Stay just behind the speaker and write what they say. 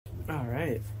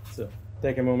right, so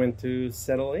take a moment to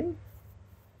settle in.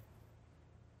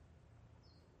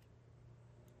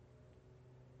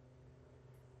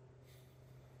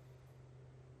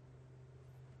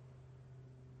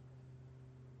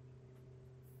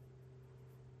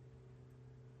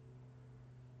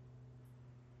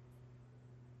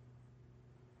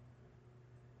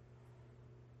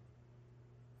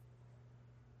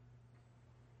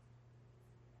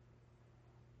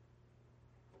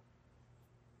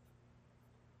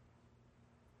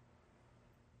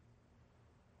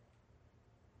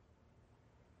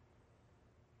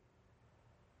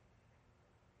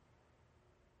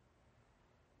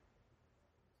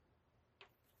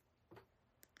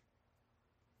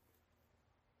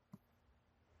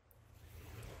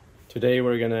 Today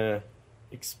we're gonna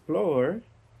explore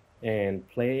and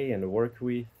play and work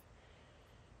with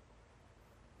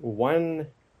one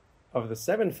of the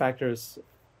 7 factors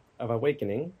of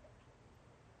awakening,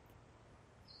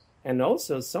 and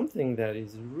also something that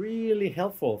is really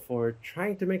helpful for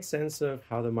trying to make sense of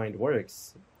how the mind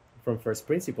works from first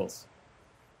principles.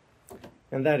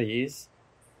 And that is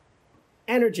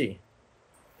energy.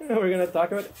 We're gonna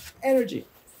talk about energy.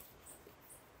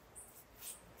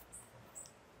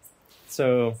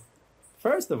 So,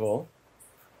 first of all,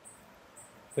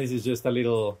 this is just a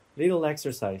little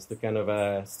exercise to kind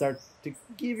of start to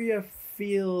give you a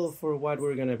feel for what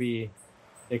we're going to be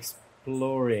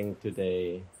exploring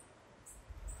today.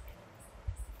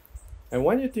 I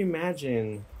want you to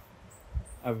imagine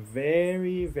a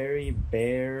very, very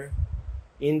bare,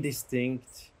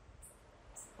 indistinct,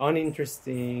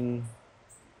 uninteresting,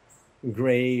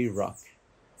 gray rock.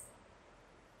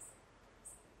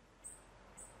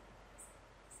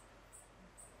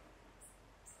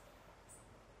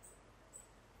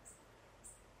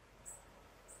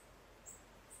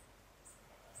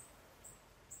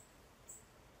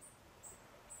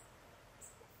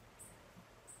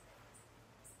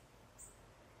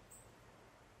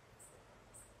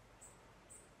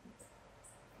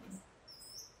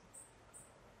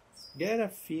 Get a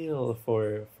feel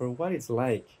for what it's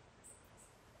like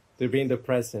to be in the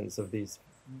presence of this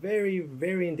very,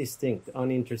 very indistinct,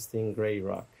 uninteresting gray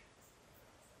rock.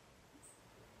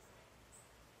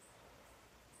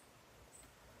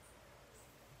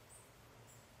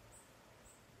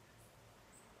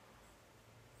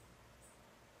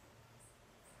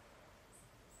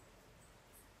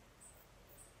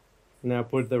 Now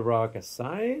put the rock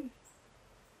aside.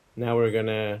 Now we're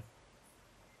gonna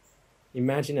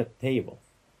imagine a table.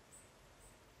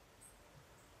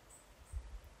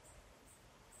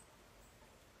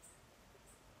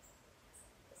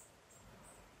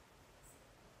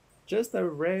 Just a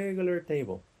regular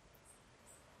table.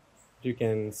 You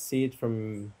can see it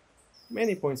from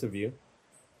many points of view.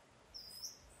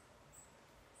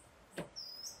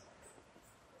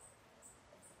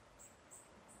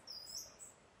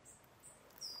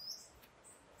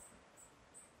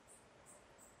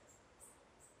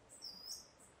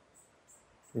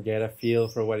 Get a feel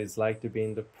for what it's like to be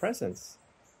in the presence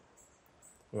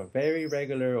of a very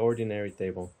regular, ordinary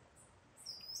table.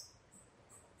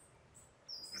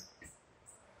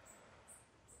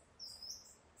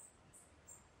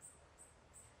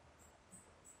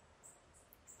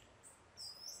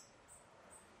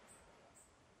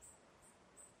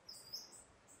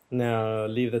 Now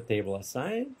leave the table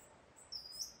aside.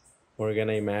 We're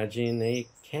gonna imagine a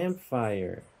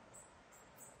campfire.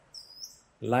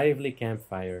 Lively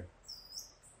campfire.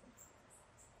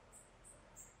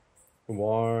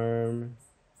 Warm,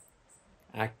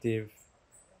 active,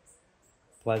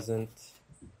 pleasant,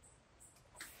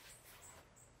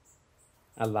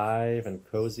 alive and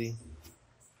cozy.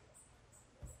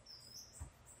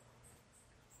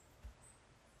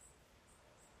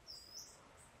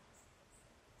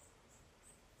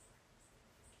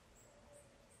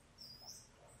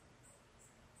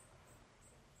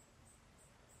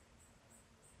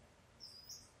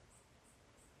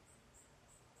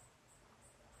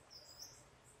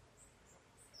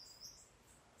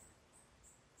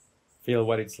 Feel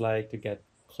what it's like to get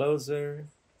closer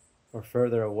or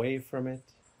further away from it.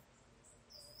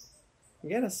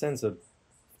 Get a sense of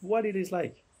what it is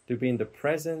like to be in the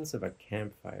presence of a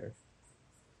campfire.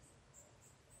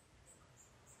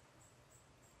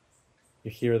 You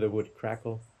hear the wood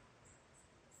crackle,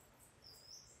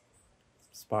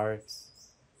 sparks.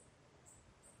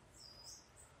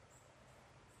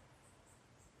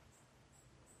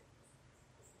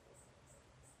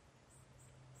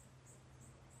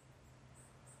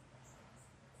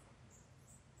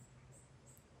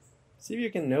 See if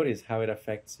you can notice how it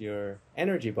affects your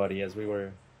energy body, as we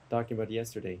were talking about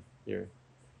yesterday. It's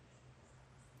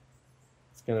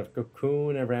It's kind of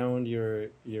cocoon around your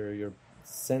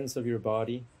sense of your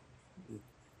body.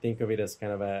 Think of it as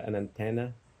kind of an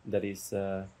antenna that is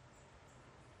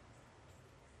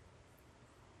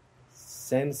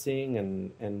sensing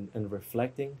and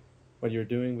reflecting what you're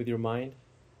doing with your mind.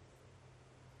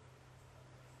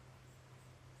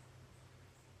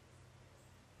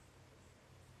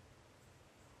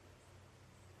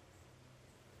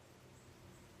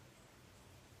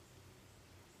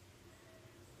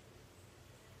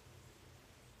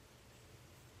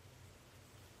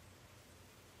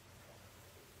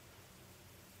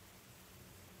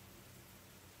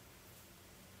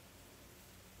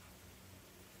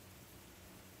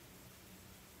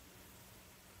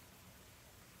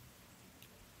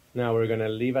 Now we're gonna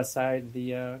leave aside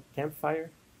the campfire.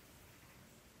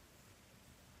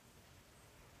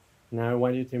 Now I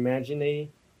want you to imagine a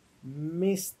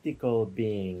mystical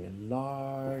being, a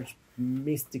large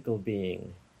mystical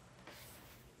being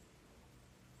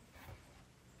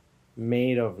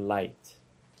made of light.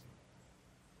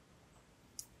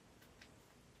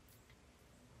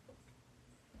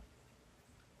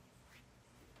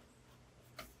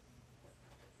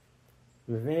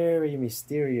 Very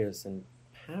mysterious and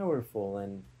powerful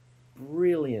and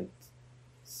brilliant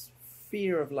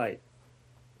sphere of light.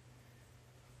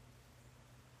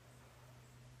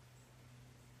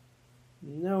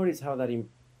 Notice how that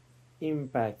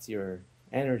impacts your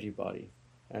energy body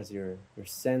as your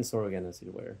sense organ, as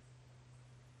it were.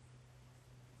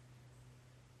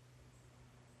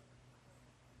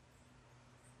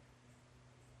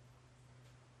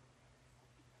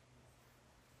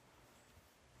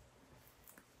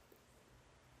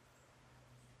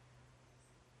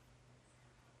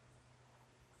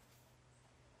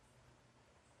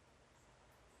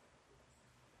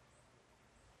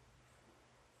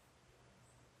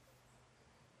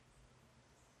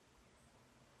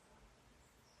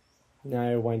 Now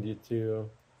I want you to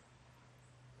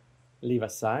leave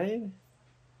aside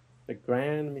the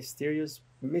grand, mysterious,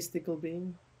 mystical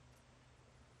being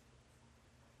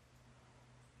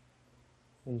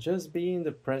and just be in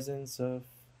the presence of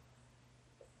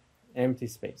empty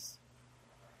space.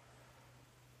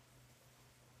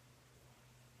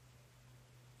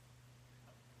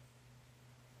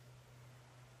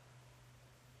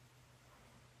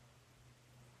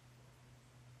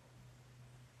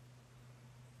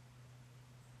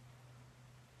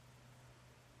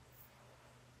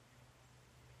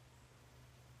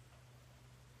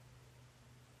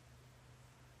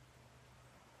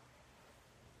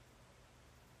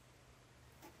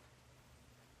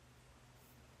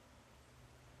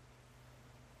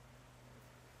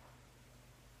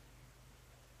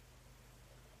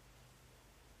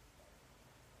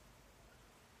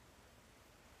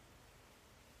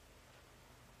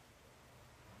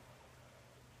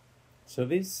 So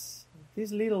this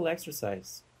little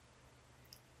exercise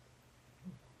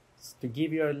is to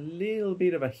give you a little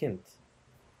bit of a hint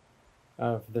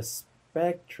of the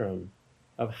spectrum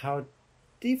of how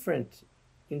different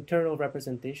internal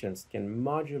representations can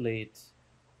modulate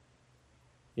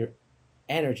your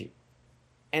energy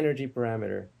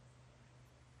parameter.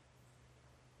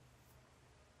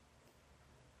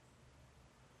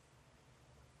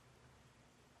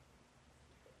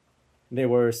 They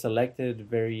were selected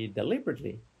very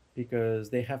deliberately because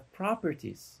they have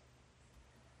properties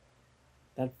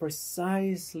that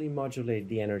precisely modulate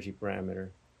the energy parameter.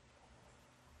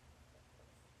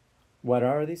 What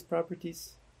are these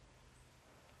properties?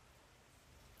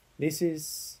 This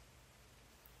is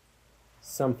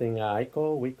something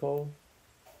we call,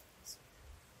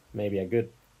 maybe a good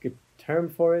term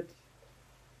for it,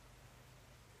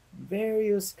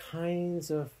 various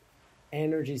kinds of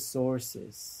energy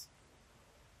sources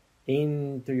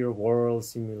into your world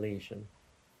simulation.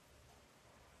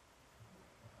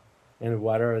 And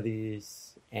what are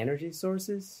these energy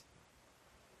sources?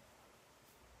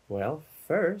 Well,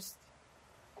 first,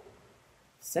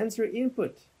 sensory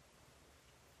input.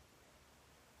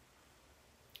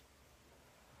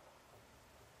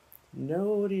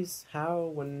 Notice how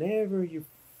whenever you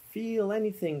feel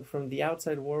anything from the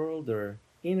outside world or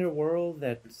inner world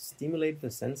that stimulate the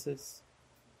senses,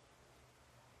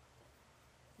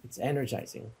 it's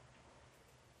energizing.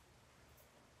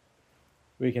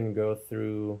 We can go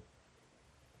through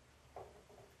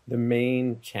the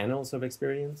main channels of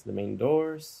experience, the main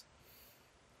doors.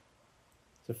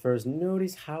 So first,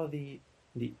 notice how the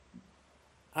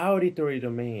auditory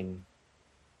domain,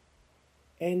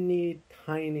 any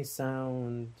tiny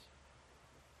sound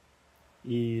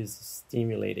is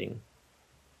stimulating,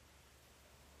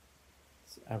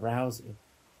 it's arousing.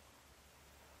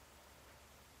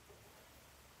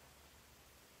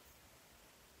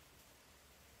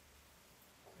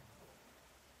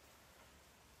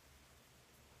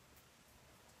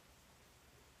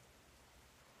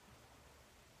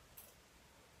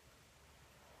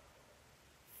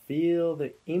 feel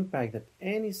the impact that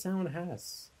any sound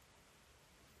has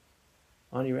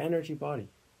on your energy body.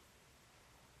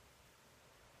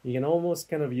 You can almost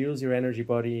kind of use your energy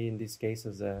body in this case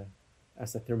as a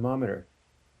thermometer.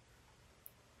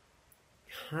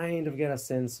 Kind of get a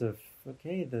sense of,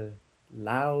 okay, the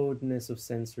loudness of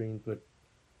sensory input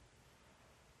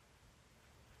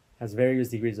has various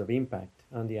degrees of impact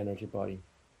on the energy body.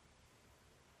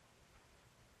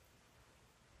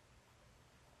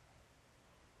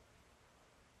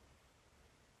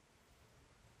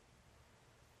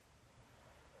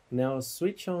 Now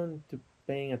switch on to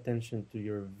paying attention to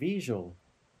your visual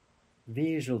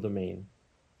domain.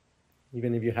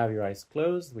 Even if you have your eyes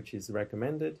closed, which is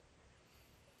recommended,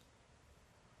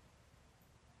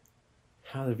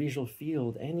 how the visual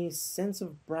field, any sense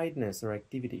of brightness or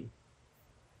activity,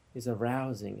 is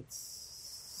arousing. It's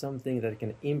something that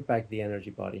can impact the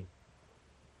energy body.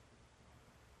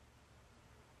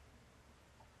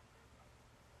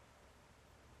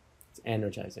 It's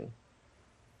energizing.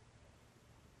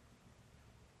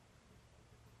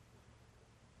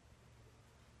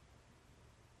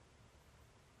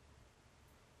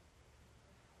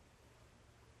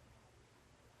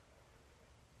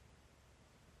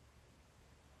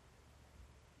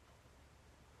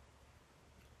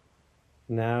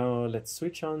 Now let's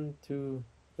switch on to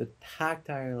the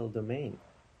tactile domain.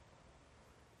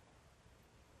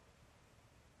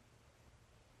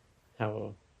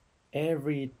 How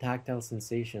every tactile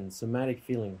sensation, somatic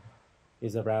feeling,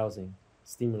 is arousing,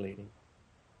 stimulating.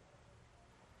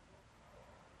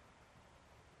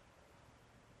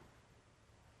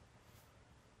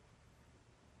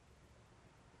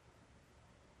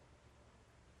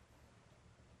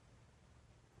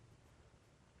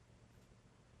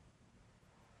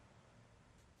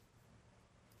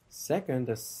 Second,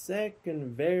 a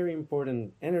second very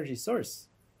important energy source.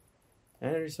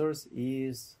 Energy source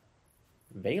is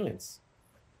valence,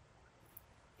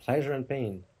 pleasure and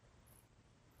pain.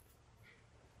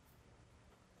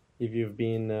 If you've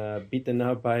been bitten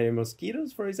up by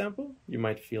mosquitoes, for example, you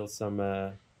might feel some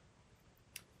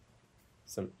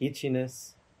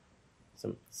itchiness,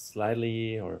 some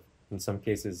slightly, or in some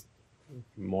cases,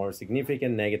 more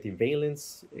significant negative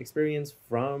valence experience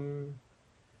from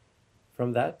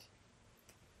that.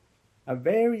 A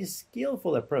very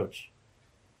skillful approach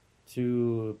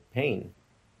to pain.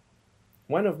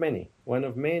 One of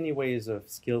many ways of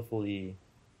skillfully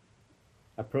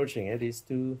approaching it is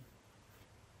to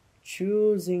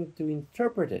choosing to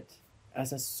interpret it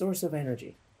as a source of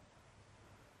energy.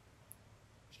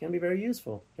 Which can be very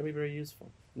useful.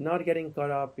 Not getting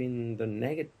caught up in the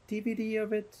negativity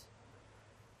of it,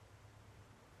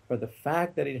 but the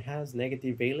fact that it has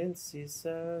negative valence is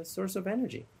a source of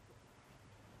energy.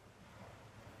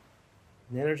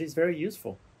 And energy is very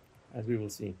useful, as we will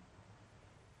see.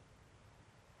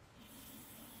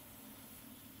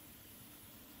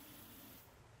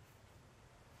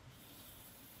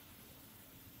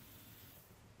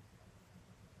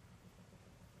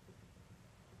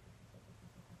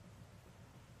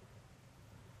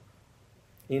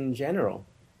 In general,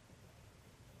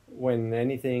 when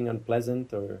anything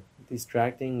unpleasant or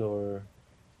distracting or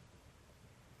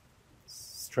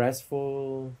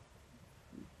stressful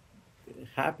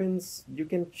happens, you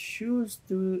can choose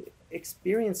to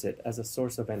experience it as a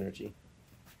source of energy.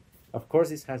 Of course,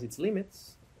 this has its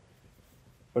limits,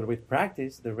 but with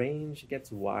practice, the range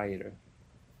gets wider.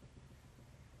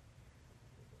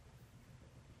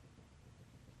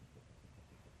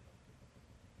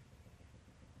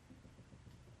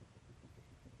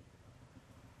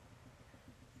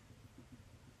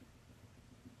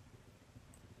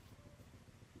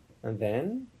 And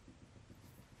then,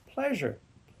 pleasure.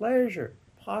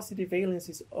 Positive valence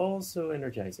is also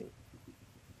energizing.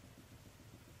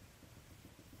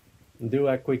 Do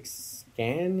a quick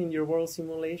scan in your world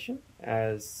simulation,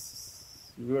 as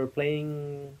we were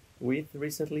playing with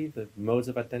recently, the modes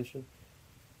of attention.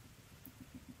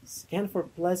 Scan for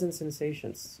pleasant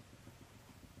sensations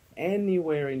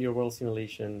anywhere in your world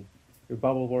simulation, your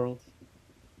bubble world.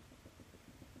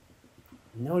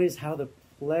 Notice how the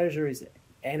pleasure is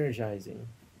energizing.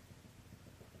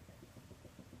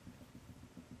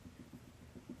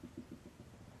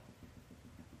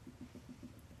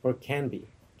 Or can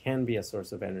be a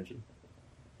source of energy.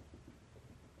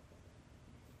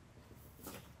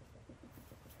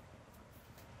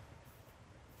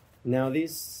 Now,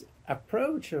 this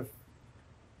approach of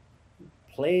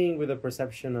playing with the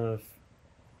perception of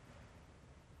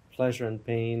pleasure and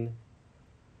pain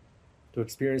to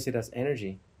experience it as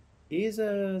energy is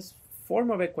a form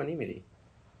of equanimity,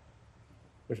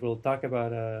 which we'll talk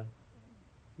about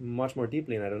much more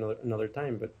deeply in another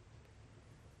time. But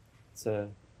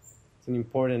it's an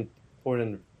important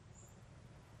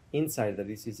insight that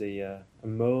this is a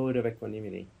mode of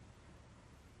equanimity,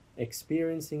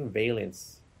 experiencing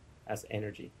valence as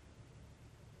energy.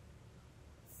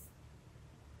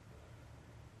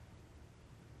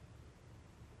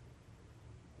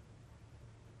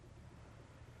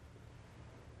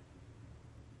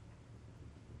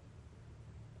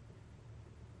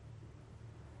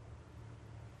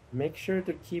 Make sure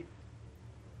to keep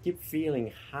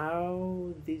feeling how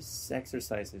these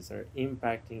exercises are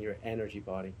impacting your energy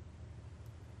body,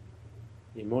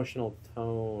 the emotional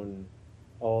tone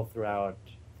all throughout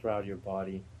your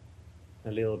body,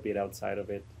 a little bit outside of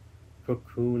it,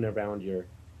 cocoon around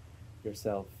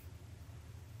yourself.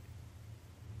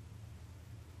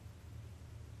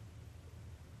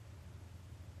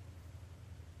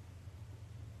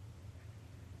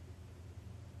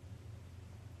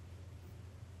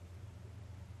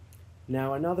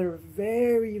 Now, another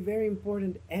very, very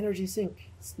important energy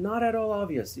sink. It's not at all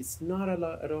obvious. It's not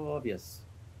at all obvious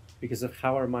because of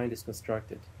how our mind is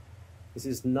constructed. This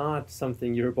is not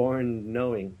something you're born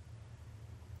knowing.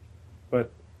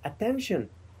 But attention.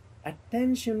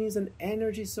 Attention is an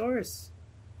energy source.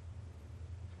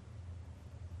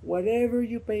 Whatever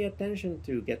you pay attention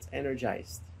to gets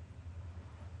energized.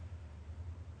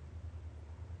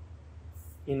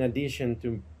 In addition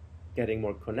to getting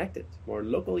more connected, more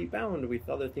locally bound with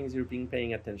other things you're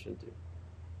paying attention to.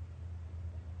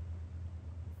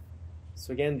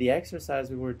 So again, the exercise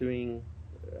we were doing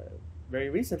very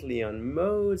recently on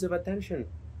modes of attention.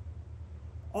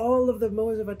 All of the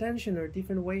modes of attention are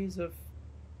different ways of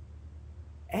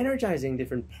energizing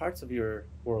different parts of your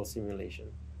world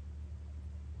simulation.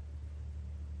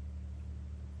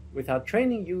 Without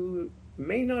training, you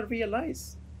may not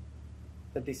realize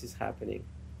that this is happening.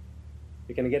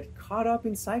 You're going to get caught up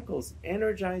in cycles,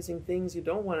 energizing things you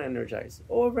don't want to energize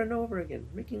over and over again,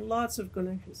 making lots of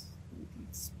connections,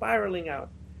 spiraling out.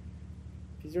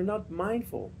 Because you're not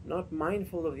mindful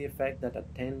of the effect that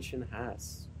attention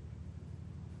has.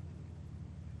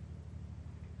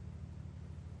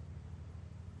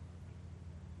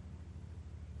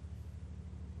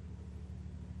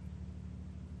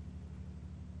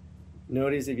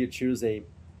 Notice if you choose a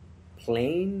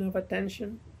plane of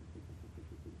attention,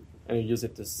 and you use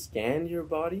it to scan your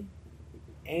body,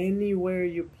 anywhere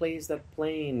you place that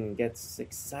plane gets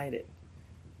excited.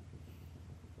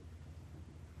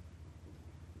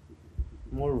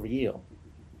 More real.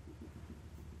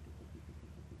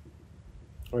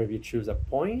 Or if you choose a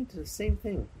point, the same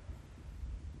thing.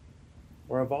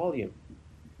 Or a volume.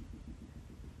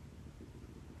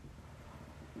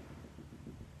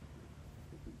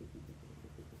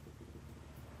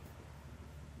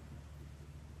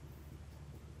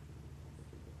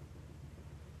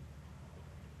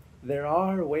 There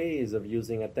are ways of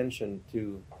using attention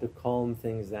to calm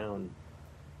things down.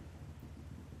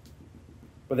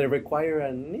 But they require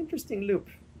an interesting loop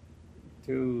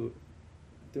to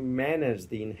manage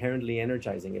the inherently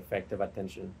energizing effect of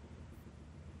attention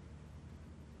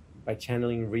by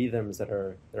channeling rhythms that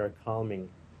are calming,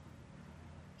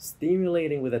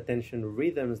 stimulating with attention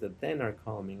rhythms that then are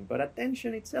calming, but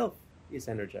attention itself is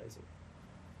energizing.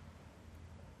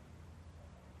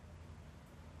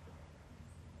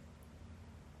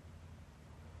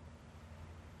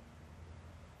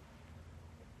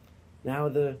 Now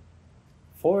the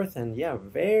fourth and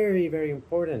very, very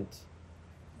important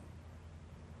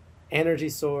energy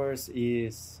source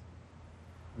is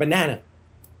banana.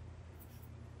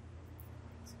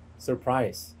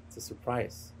 Surprise. It's a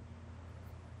surprise.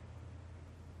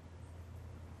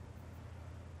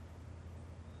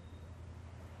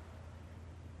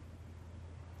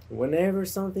 Whenever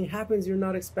something happens you're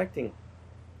not expecting,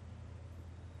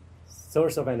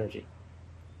 source of energy.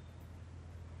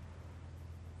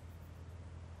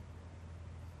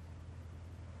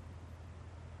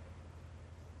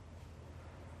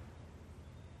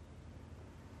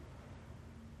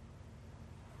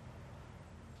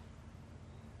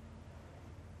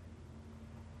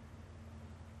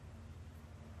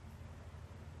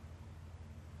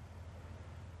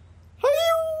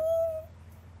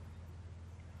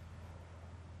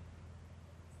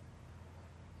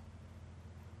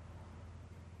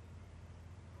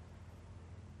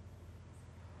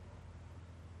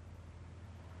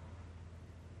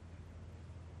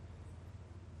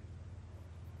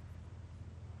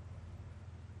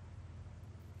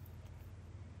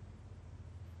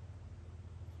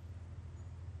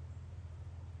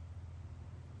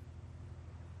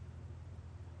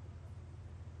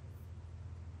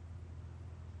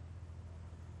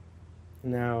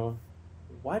 Now,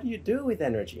 what do you do with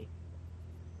energy?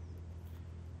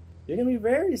 You can be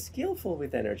very skillful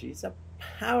with energy. It's a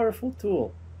powerful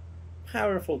tool.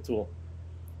 Powerful tool.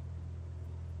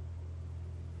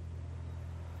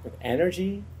 With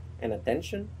energy and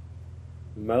attention,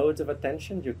 modes of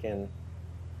attention, you can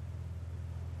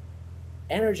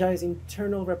energize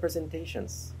internal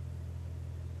representations.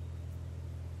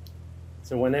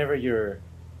 So whenever you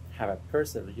have a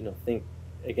person, think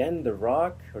again the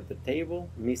rock or the table,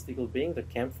 mystical being, the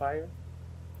campfire.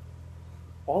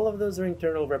 All of those are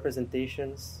internal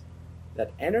representations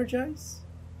that energize,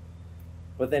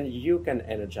 but then you can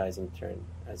energize in turn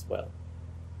as well.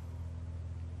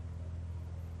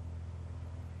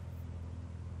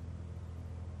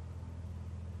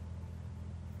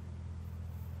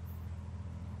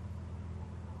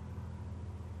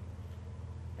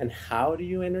 And how do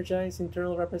you energize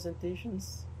internal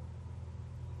representations?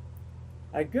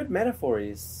 A good metaphor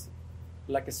is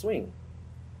like a swing.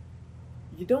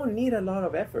 You don't need a lot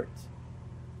of effort.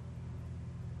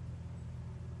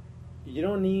 You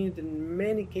don't need, in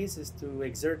many cases, to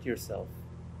exert yourself.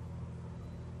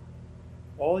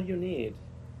 All you need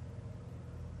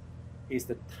is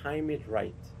to time it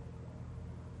right.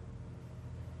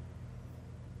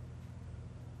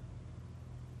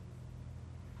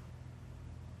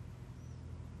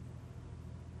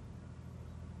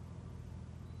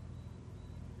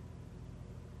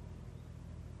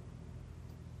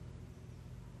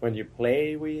 When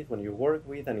you work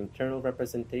with an internal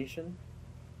representation,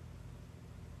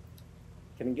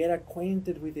 you can get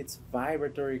acquainted with its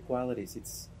vibratory qualities,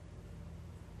 its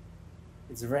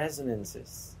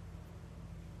resonances.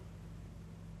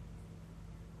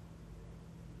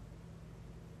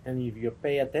 And if you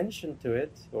pay attention to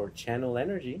it or channel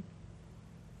energy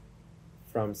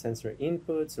from sensory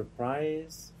input,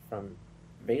 surprise, from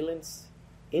valence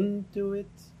into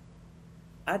it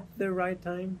at the right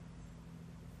time,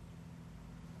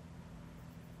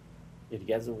 it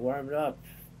gets warmed up,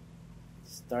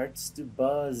 starts to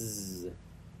buzz.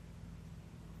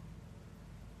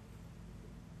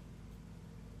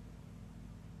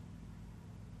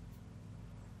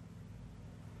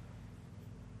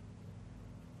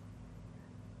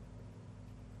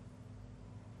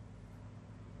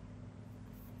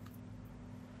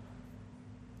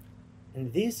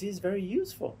 And this is very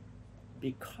useful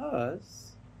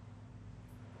because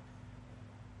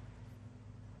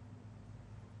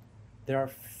there are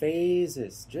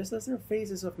phases, just as there are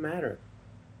phases of matter.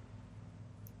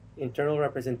 Internal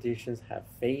representations have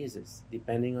phases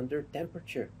depending on their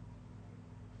temperature.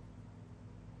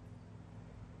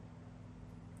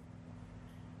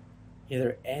 If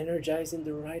they're energized in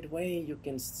the right way, you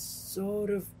can sort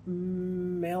of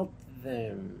melt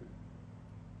them.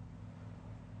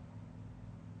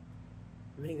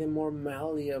 Make them more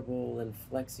malleable and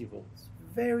flexible. It's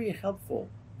very helpful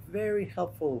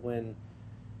when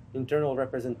internal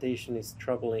representation is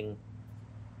troubling.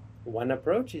 One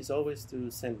approach is always to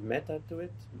send meta to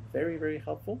it. Very, very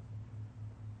helpful.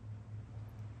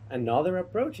 Another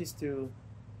approach is to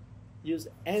use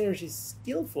energy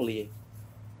skillfully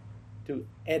to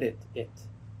edit it.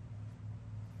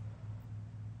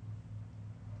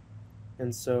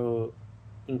 And so,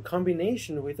 in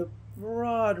combination with a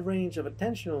broad range of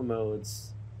attentional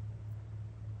modes,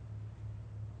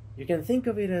 you can think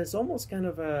of it as almost kind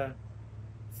of a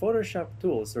Photoshop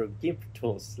tools or GIMP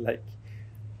tools, like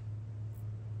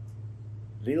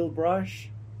little brush,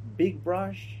 big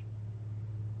brush,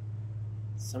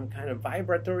 some kind of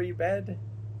vibratory bed,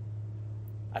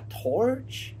 a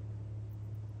torch,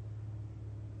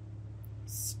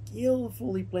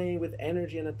 skillfully playing with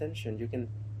energy and attention. You can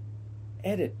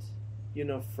edit,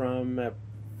 from a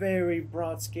very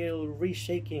broad scale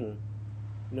reshaping,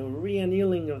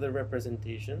 re-annealing of the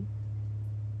representation,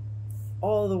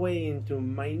 all the way into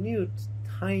minute,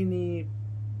 tiny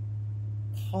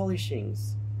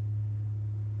polishings,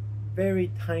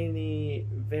 very tiny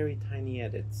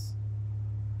edits.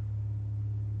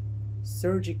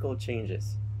 Surgical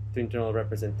changes to internal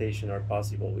representation are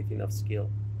possible with enough skill.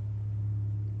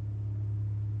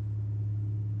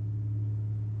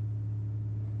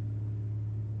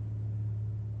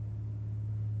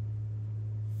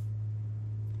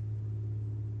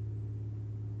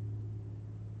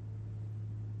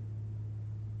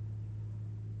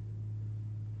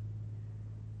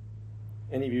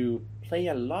 And if you play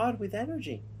a lot with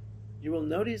energy, you will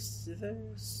notice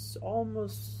there's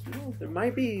almost, there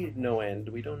might be no end,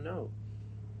 we don't know.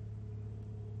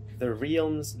 The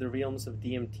realms of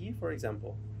DMT, for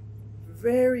example,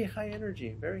 very high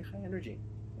energy.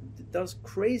 It does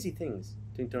crazy things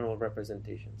to internal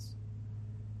representations.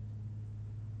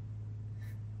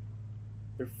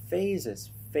 There are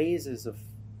phases of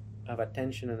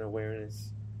attention and awareness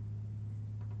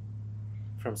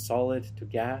from solid to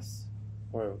gas,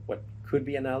 or what could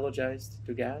be analogized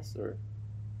to gas, or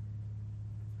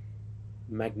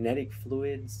magnetic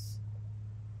fluids,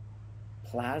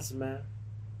 plasma.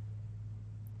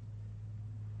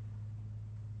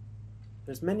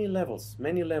 There's many levels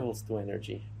to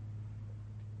energy.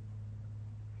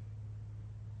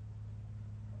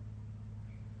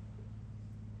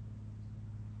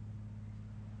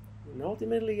 And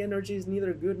ultimately, energy is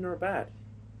neither good nor bad.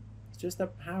 It's just a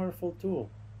powerful tool.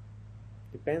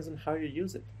 Depends on how you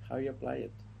use it, how you apply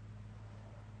it.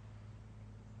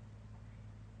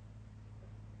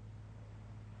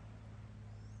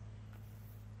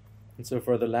 And so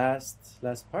for the last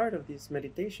part of this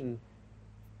meditation,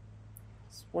 I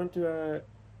just want to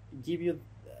give you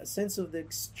a sense of the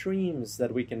extremes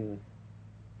that we can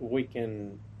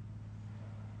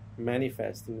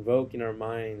manifest, invoke in our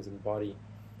minds and body.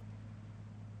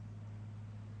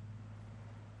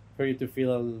 For you to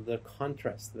feel the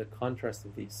contrast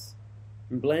of these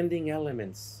blending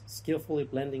elements, skillfully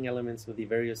blending elements of the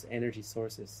various energy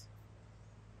sources.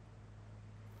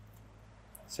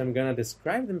 So I'm going to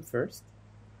describe them first,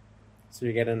 so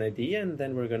you get an idea, and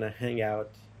then we're going to hang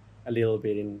out a little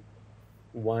bit in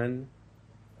one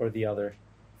or the other.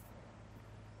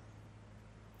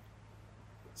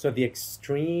 So the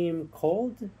extreme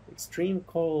cold,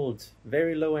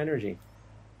 very low energy,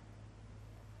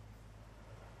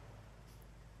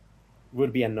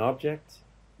 would be an object,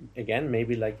 again,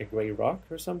 maybe like a gray rock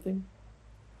or something,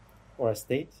 or a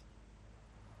state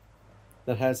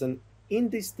that has an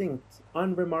indistinct,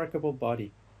 unremarkable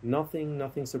body.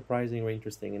 Nothing surprising or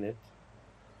interesting in it.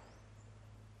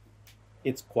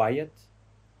 It's quiet,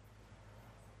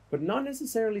 but not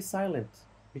necessarily silent,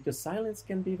 because silence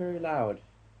can be very loud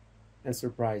and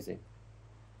surprising.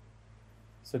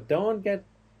 So don't get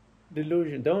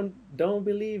delusion. Don't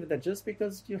believe that just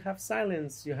because you have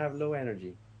silence, you have low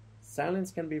energy.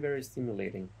 Silence can be very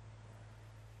stimulating.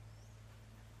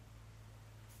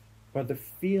 But the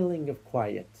feeling of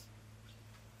quiet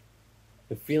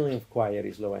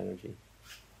is low energy.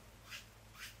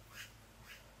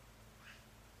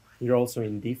 You're also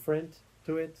indifferent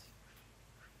to it,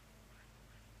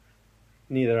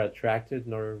 neither attracted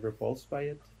nor repulsed by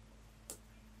it.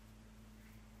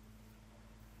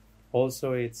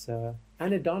 Also, it's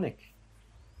anhedonic,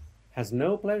 has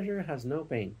no pleasure, has no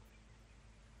pain.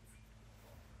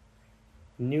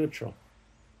 Neutral.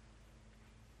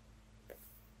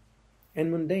 And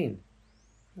mundane.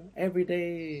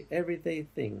 Everyday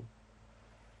thing.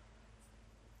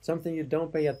 Something you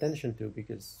don't pay attention to,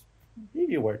 because if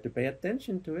you were to pay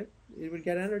attention to it, it would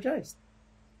get energized.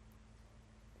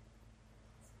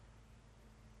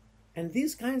 And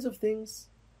these kinds of things,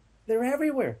 they're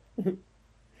everywhere.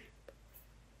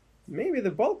 Maybe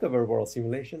the bulk of our world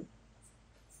simulation.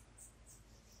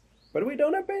 But we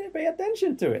don't pay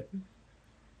attention to it.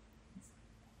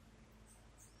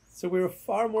 So we're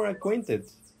far more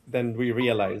acquainted than we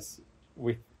realize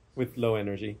with low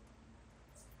energy.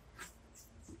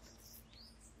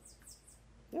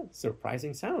 Yeah,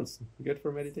 surprising sounds. Good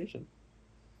for meditation.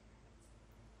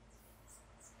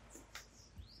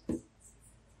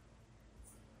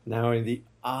 Now in the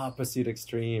opposite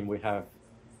extreme we have,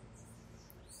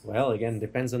 well, again,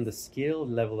 depends on the skill,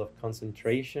 level of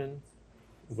concentration,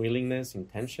 willingness,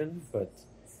 intention, but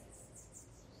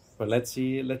let's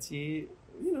see,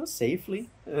 safely.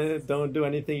 Don't do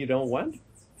anything you don't want,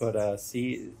 but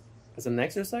see, as an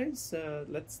exercise,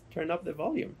 let's turn up the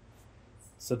volume.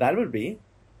 So that would be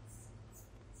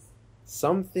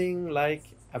something like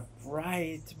a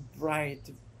bright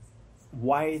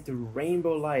white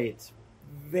rainbow light,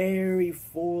 very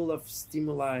full of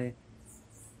stimuli,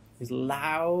 is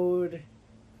loud,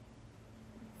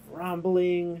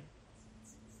 rumbling,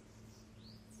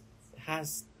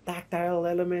 has tactile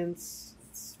elements,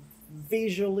 it's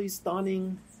visually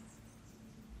stunning,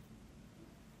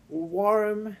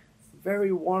 warm,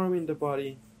 very warm in the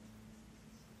body,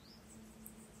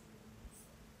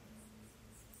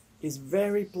 is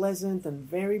very pleasant and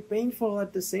very painful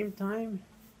at the same time.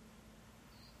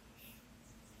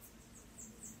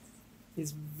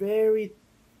 Is very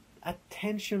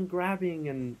attention grabbing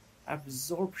and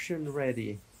absorption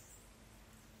ready.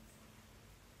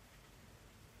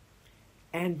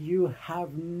 And you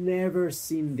have never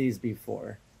seen this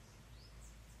before.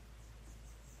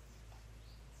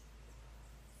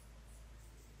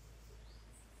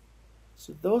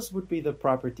 So those would be the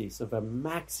properties of a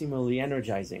maximally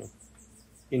energizing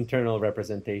internal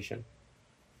representation.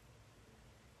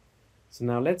 So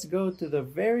now let's go to the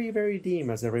very dim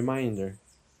as a reminder.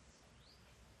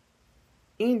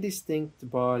 Indistinct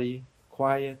body,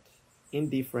 quiet,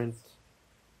 indifferent,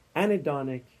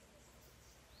 anhedonic,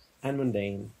 and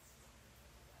mundane.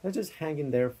 Let's just hang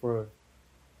in there for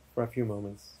a few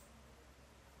moments.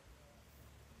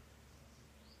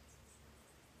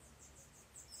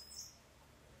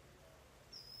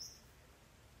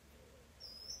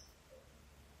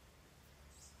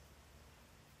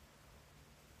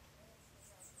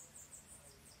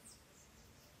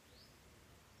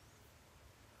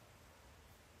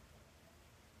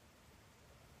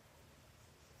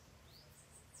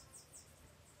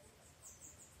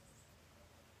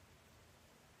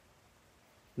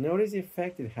 Notice the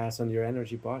effect it has on your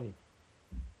energy body,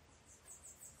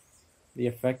 the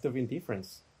effect of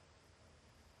indifference.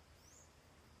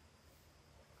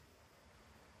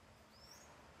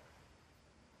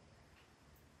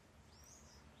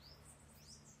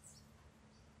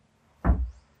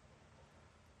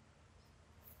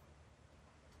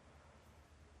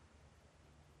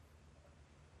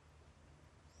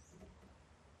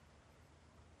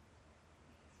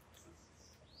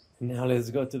 Now let's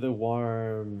go to the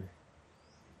warm,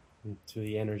 to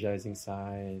the energizing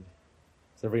side.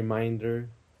 It's a reminder,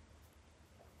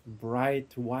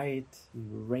 bright white,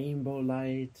 rainbow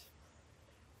light,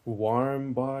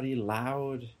 warm body,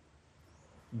 loud,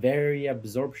 very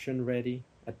absorption ready,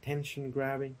 attention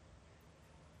grabbing,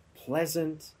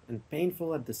 pleasant and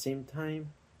painful at the same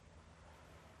time.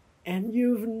 And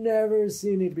you've never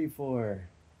seen it before.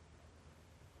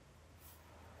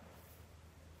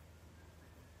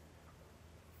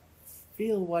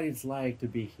 Feel what it's like to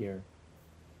be here.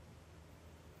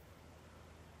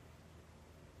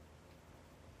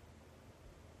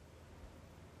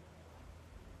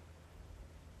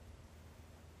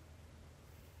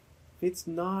 If it's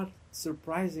not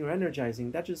surprising or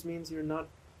energizing, that just means you're not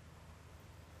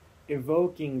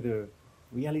evoking the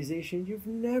realization you've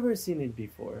never seen it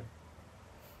before.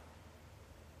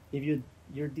 If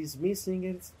you're dismissing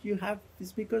it,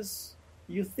 it's because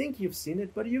you think you've seen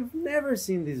it, but you've never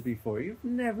seen this before. You've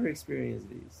never experienced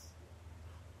this.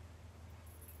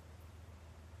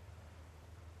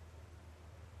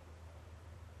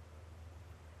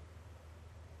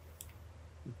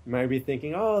 You might be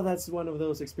thinking, oh, that's one of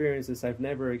those experiences I've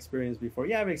never experienced before.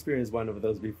 Yeah, I've experienced one of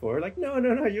those before. Like, no,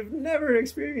 you've never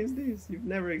experienced this. You've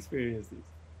never experienced this.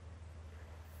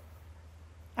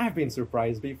 I've been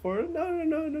surprised before. No,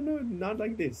 not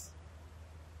like this.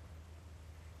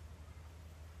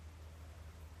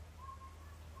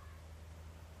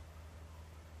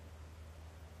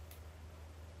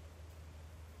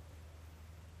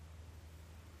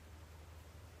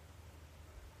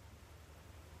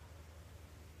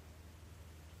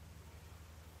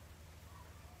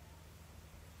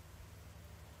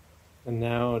 And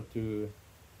now to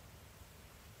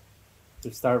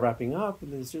start wrapping up,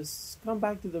 let's just come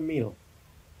back to the meal,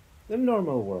 the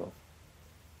normal world.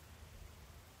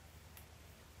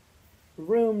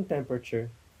 Room temperature,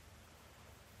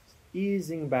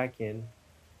 easing back in,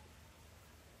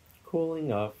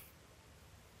 cooling off.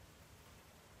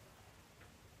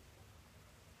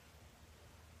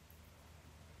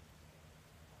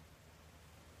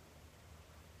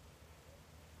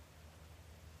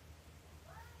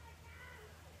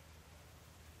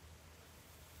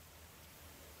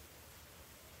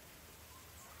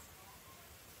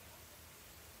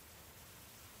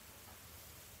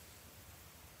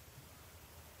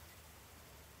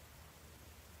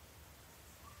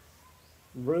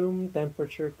 Room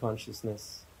temperature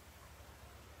consciousness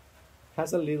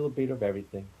has a little bit of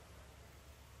everything.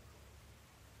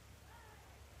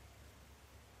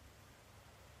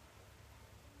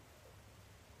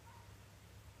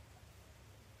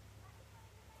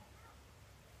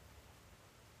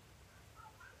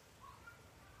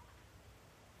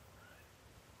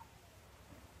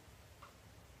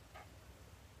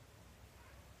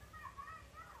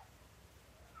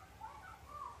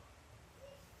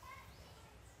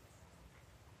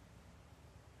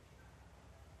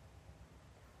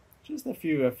 Just a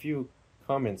few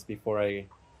comments before I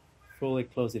fully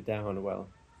close it down. Well,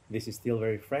 this is still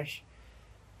very fresh.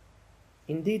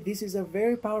 Indeed, this is a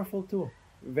very powerful tool,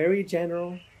 very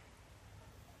general,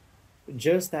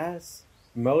 just as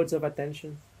modes of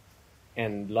attention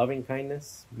and loving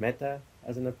kindness, metta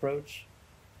as an approach.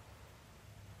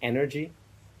 Energy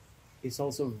is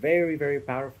also very, very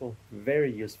powerful,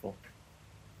 very useful.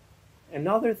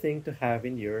 Another thing to have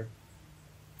in your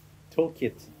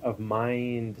toolkit of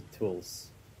mind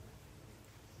tools.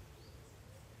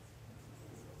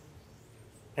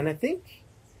 And I think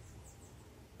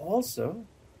also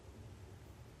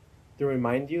to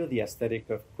remind you the aesthetic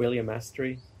of Qualia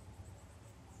mastery.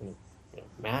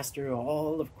 Master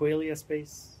all of Qualia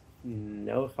space,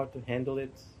 know how to handle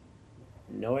it,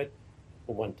 know it,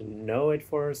 want to know it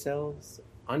for ourselves,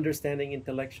 understanding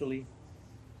intellectually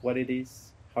what it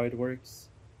is, how it works,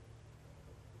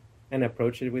 and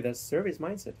approach it with a service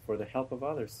mindset for the help of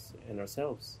others and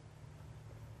ourselves.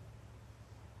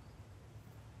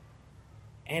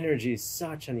 Energy is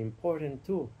such an important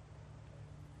tool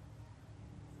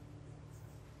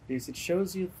because it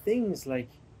shows you things like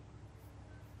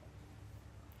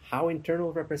how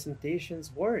internal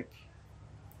representations work,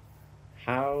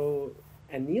 how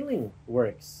annealing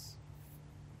works.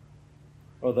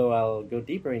 Although I'll go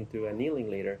deeper into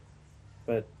annealing later,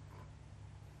 but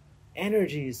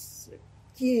energy is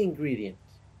a key ingredient.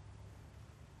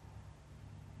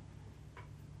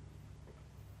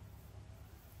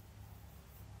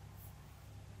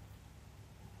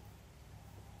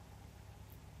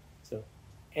 So,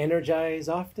 energize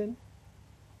often,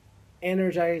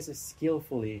 energize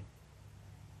skillfully,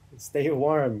 and stay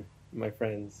warm, my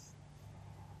friends.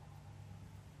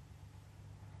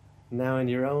 Now, in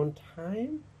your own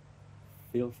time,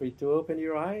 feel free to open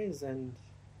your eyes and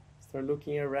start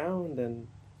looking around, and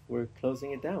we're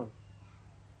closing it down.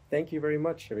 Thank you very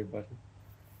much, everybody.